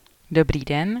Dobrý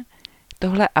den,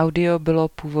 tohle audio bylo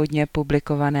původně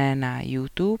publikované na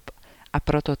YouTube a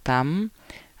proto tam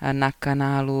na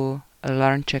kanálu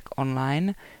LearnCheck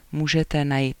Online můžete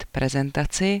najít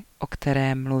prezentaci, o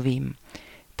které mluvím.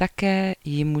 Také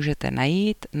ji můžete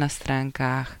najít na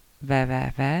stránkách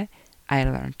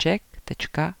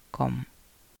www.ilearncheck.com.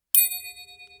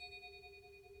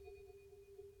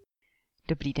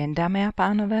 Dobrý den, dámy a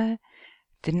pánové.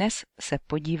 Dnes se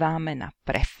podíváme na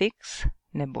prefix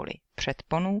neboli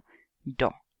předponu do,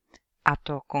 a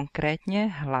to konkrétně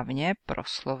hlavně pro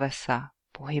slovesa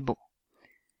pohybu.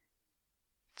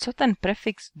 Co ten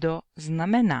prefix do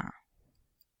znamená?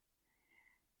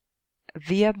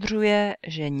 Vyjadřuje,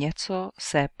 že něco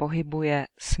se pohybuje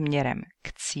směrem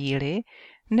k cíli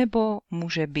nebo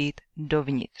může být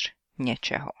dovnitř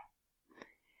něčeho.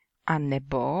 A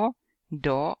nebo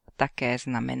do také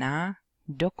znamená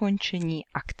dokončení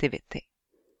aktivity.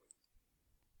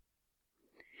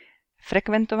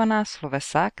 Frekventovaná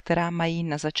slovesa, která mají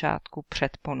na začátku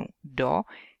předponu do,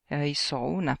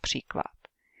 jsou například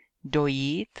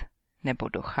dojít nebo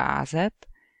docházet,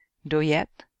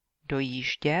 dojet,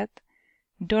 dojíždět,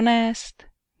 donést,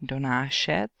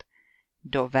 donášet,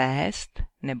 dovést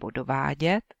nebo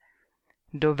dovádět,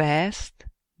 dovést,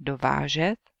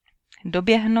 dovážet,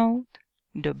 doběhnout,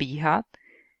 dobíhat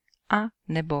a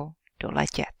nebo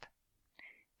doletět.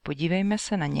 Podívejme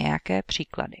se na nějaké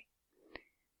příklady.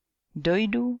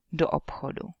 Dojdu do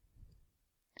obchodu.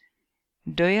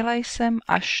 Dojela jsem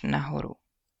až nahoru.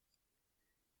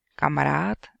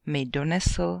 Kamarád mi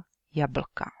donesl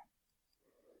jablka.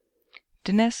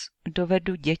 Dnes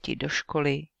dovedu děti do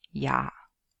školy já.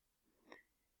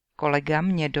 Kolega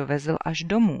mě dovezl až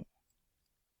domů.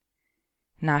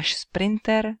 Náš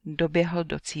sprinter doběhl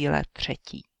do cíle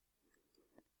třetí.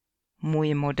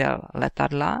 Můj model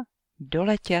letadla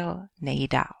doletěl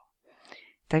nejdál.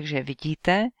 Takže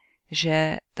vidíte,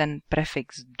 že ten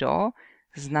prefix do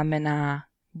znamená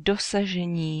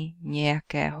dosažení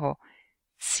nějakého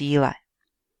cíle.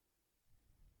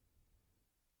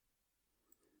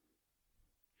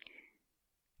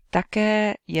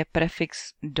 Také je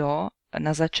prefix do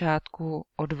na začátku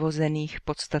odvozených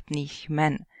podstatných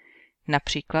jmen.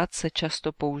 Například se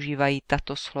často používají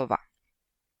tato slova.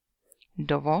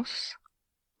 Dovoz,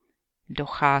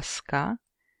 docházka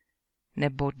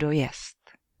nebo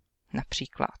dojezd.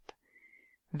 Například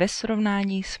ve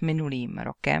srovnání s minulým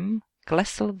rokem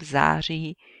klesl v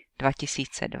září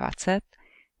 2020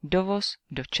 dovoz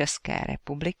do České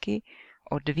republiky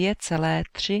o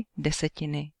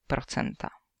 2,3%.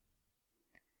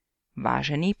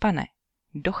 Vážený pane,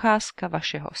 docházka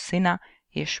vašeho syna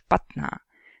je špatná,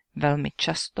 velmi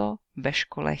často ve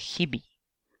škole chybí.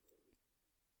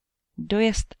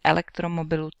 Dojezd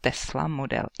elektromobilu Tesla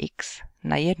Model X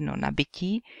na jedno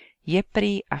nabití je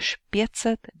prý až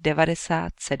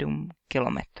 597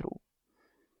 kilometrů.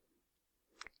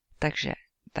 Takže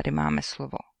tady máme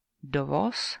slovo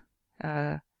dovoz,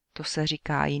 to se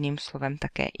říká jiným slovem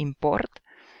také import.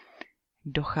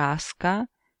 Docházka,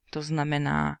 to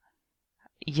znamená,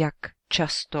 jak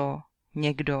často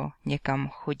někdo někam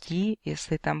chodí,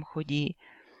 jestli tam chodí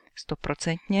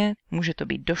 100%, může to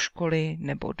být do školy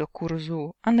nebo do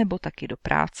kurzu, anebo taky do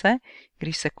práce,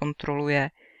 když se kontroluje,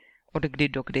 od kdy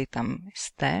do kdy tam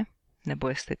jste, nebo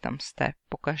jestli tam jste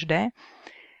pokaždé.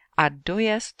 A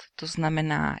dojezd, to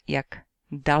znamená, jak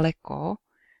daleko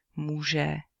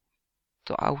může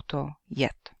to auto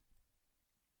jet.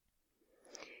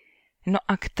 No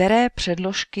a které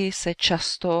předložky se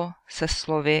často se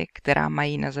slovy, která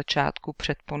mají na začátku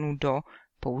předponu do,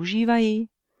 používají?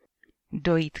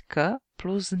 Dojít k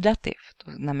plus dativ,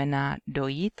 to znamená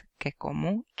dojít ke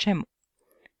komu, čemu.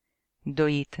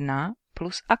 Dojít na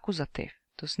plus akuzativ,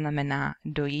 to znamená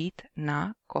dojít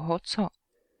na koho co.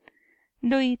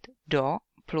 Dojít do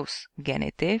plus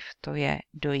genitiv, to je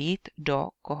dojít do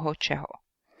koho čeho.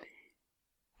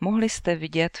 Mohli jste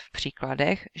vidět v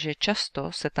příkladech, že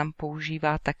často se tam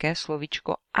používá také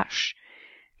slovíčko až,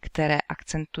 které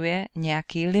akcentuje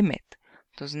nějaký limit.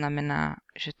 To znamená,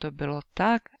 že to bylo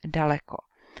tak daleko.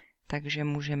 Takže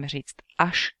můžeme říct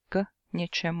až k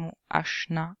něčemu, až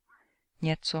na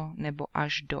něco nebo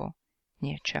až do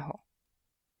něčeho.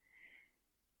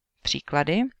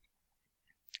 Příklady.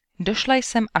 Došla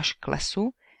jsem až k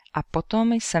lesu a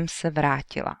potom jsem se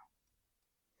vrátila.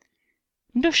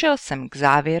 Došel jsem k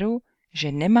závěru,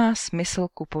 že nemá smysl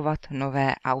kupovat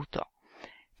nové auto.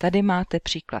 Tady máte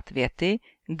příklad věty,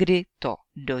 kdy to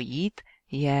dojít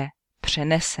je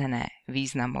přenesené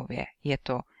významově, je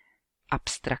to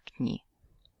abstraktní.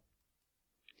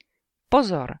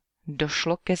 Pozor,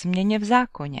 došlo ke změně v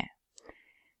zákoně.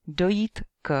 Dojít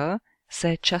k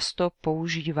se často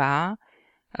používá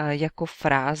jako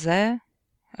fráze,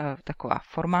 taková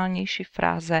formálnější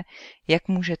fráze, jak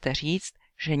můžete říct,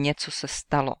 že něco se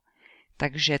stalo.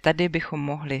 Takže tady bychom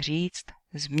mohli říct,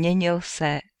 změnil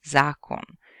se zákon,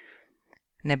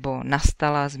 nebo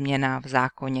nastala změna v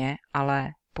zákoně,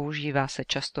 ale používá se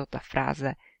často ta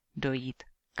fráze dojít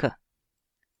k.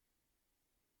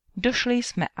 Došli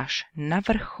jsme až na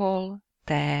vrchol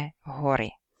té hory.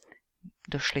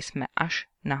 Došli jsme až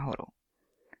nahoru.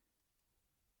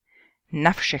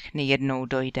 Na všechny jednou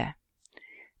dojde.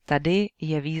 Tady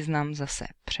je význam zase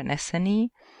přenesený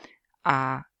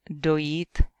a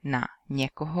dojít na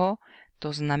někoho,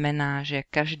 to znamená, že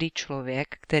každý člověk,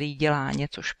 který dělá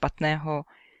něco špatného,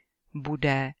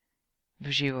 bude v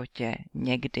životě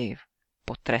někdy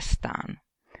potrestán.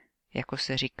 Jako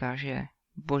se říká, že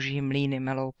boží mlýny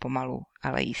melou pomalu,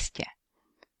 ale jistě.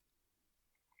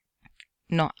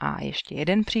 No a ještě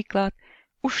jeden příklad.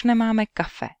 Už nemáme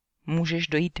kafe. Můžeš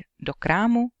dojít do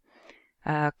krámu?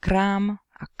 Krám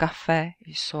a kafe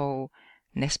jsou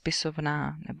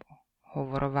nespisovná nebo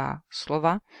hovorová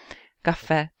slova.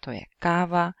 Kafe to je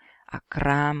káva a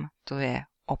krám to je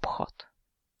obchod.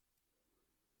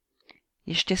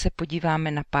 Ještě se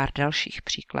podíváme na pár dalších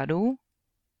příkladů.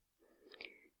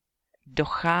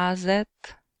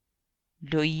 Docházet,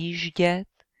 dojíždět,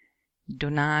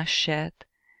 donášet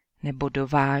nebo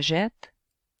dovážet.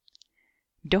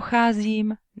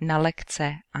 Docházím na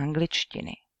lekce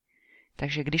angličtiny.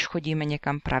 Takže když chodíme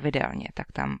někam pravidelně,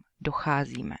 tak tam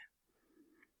docházíme.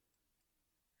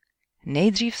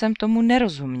 Nejdřív jsem tomu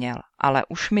nerozuměl, ale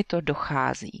už mi to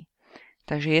dochází.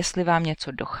 Takže jestli vám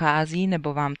něco dochází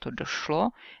nebo vám to došlo,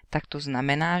 tak to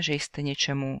znamená, že jste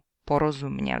něčemu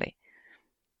porozuměli.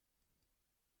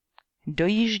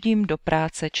 Dojíždím do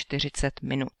práce 40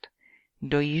 minut.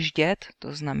 Dojíždět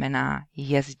to znamená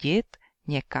jezdit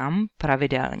někam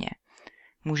pravidelně.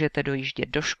 Můžete dojíždět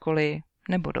do školy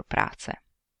nebo do práce.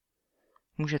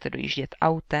 Můžete dojíždět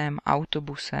autem,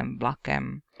 autobusem,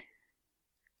 vlakem.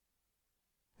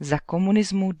 Za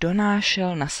komunismu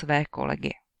donášel na své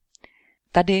kolegy.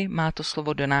 Tady má to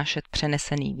slovo donášet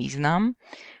přenesený význam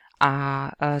a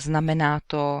znamená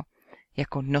to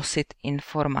jako nosit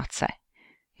informace,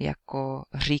 jako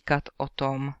říkat o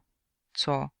tom,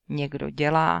 co někdo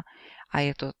dělá a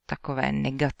je to takové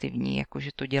negativní, jako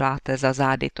že to děláte za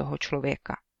zády toho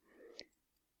člověka.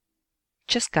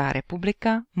 Česká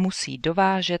republika musí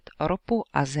dovážet ropu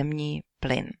a zemní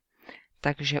plyn.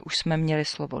 Takže už jsme měli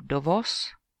slovo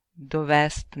dovoz,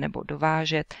 dovést nebo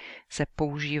dovážet se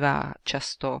používá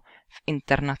často v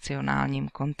internacionálním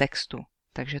kontextu,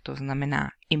 takže to znamená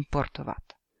importovat.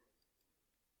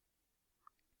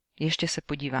 Ještě se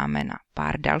podíváme na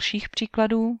pár dalších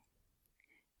příkladů.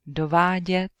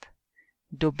 Dovádět,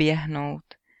 doběhnout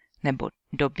nebo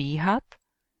dobíhat.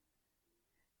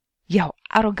 Jeho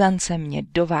arogance mě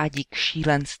dovádí k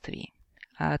šílenství.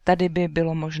 A tady by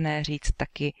bylo možné říct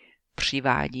taky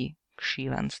přivádí k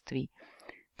šílenství.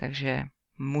 Takže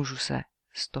můžu se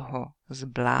z toho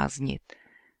zbláznit.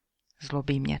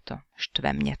 Zlobí mě to,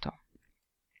 štve mě to.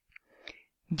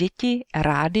 Děti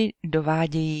rády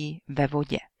dovádějí ve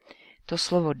vodě. To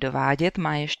slovo dovádět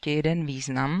má ještě jeden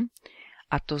význam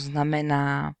a to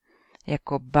znamená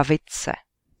jako bavit se,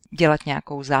 dělat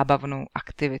nějakou zábavnou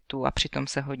aktivitu a přitom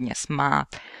se hodně smát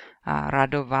a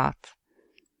radovat.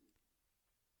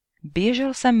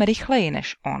 Běžel jsem rychleji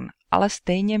než on, ale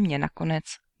stejně mě nakonec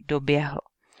doběhl.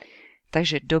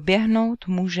 Takže doběhnout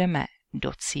můžeme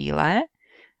do cíle,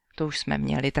 to už jsme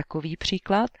měli takový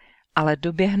příklad, ale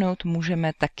doběhnout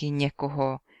můžeme taky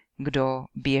někoho, kdo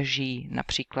běží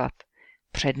například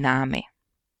před námi.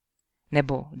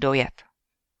 Nebo dojet.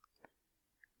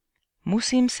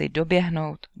 Musím si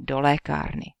doběhnout do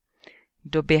lékárny.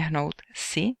 Doběhnout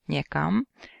si někam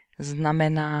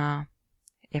znamená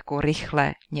jako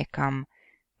rychle někam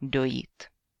dojít.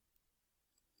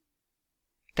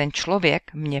 Ten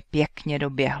člověk mě pěkně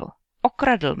doběhl.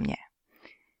 Okradl mě.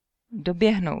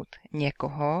 Doběhnout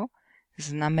někoho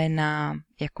znamená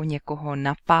jako někoho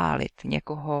napálit,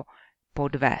 někoho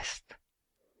podvést.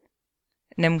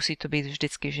 Nemusí to být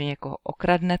vždycky, že někoho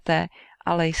okradnete,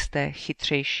 ale jste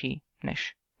chytřejší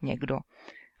než někdo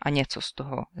a něco z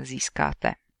toho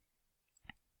získáte.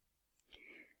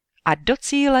 A do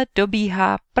cíle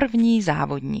dobíhá první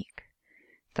závodník.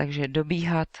 Takže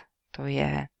dobíhat to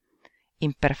je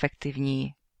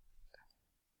imperfektivní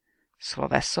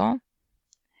sloveso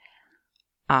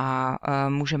a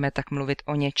můžeme tak mluvit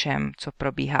o něčem, co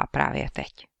probíhá právě teď.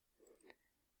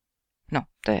 No,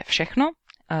 to je všechno.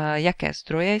 Jaké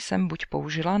zdroje jsem buď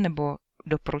použila, nebo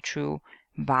doporučuji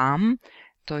vám,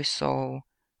 to jsou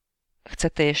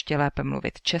chcete ještě lépe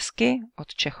mluvit česky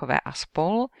od Čechové a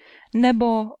spol,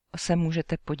 nebo se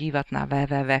můžete podívat na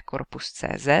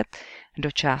www.corpus.cz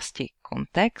do části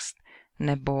Kontext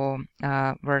nebo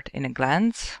Word in a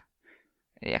Glance,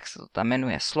 jak se to tam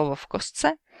jmenuje, slovo v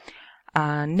kostce,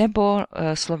 a nebo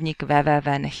slovník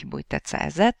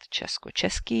www.nechybujte.cz,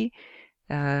 česko-český,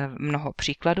 mnoho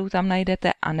příkladů tam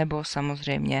najdete, anebo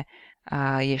samozřejmě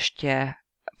ještě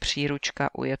příručka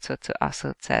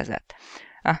ujcc.cz.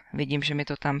 A vidím, že mi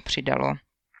to tam přidalo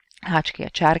háčky a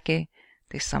čárky,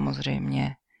 ty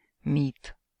samozřejmě mít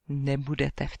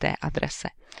nebudete v té adrese.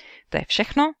 To je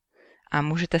všechno a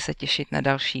můžete se těšit na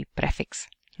další prefix.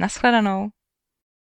 Naschledanou!